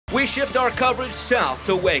We shift our coverage south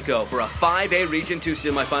to Waco for a 5A Region 2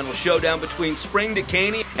 semifinal showdown between Spring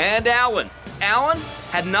Dekaney and Allen. Allen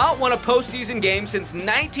had not won a postseason game since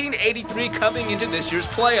 1983 coming into this year's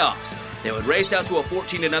playoffs. They would race out to a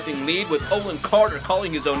 14-0 lead with Olin Carter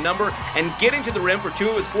calling his own number and getting to the rim for 2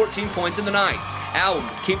 of his 14 points in the night. Allen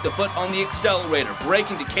would keep the foot on the accelerator,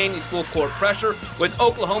 breaking Dekaney's full-court pressure, with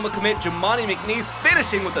Oklahoma commit Jamani McNeese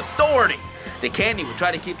finishing with authority. Dekaney would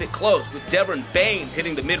try to keep it close, with Devon Baines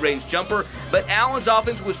hitting the mid-range jumper, but Allen's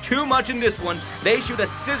offense was too much in this one. They shoot a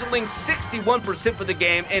sizzling 61% for the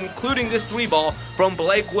game, including this 3-ball from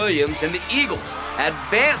Blake Williams, and the Eagles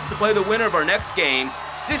advance to play the winner of our next game.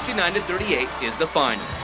 69-38 is the final.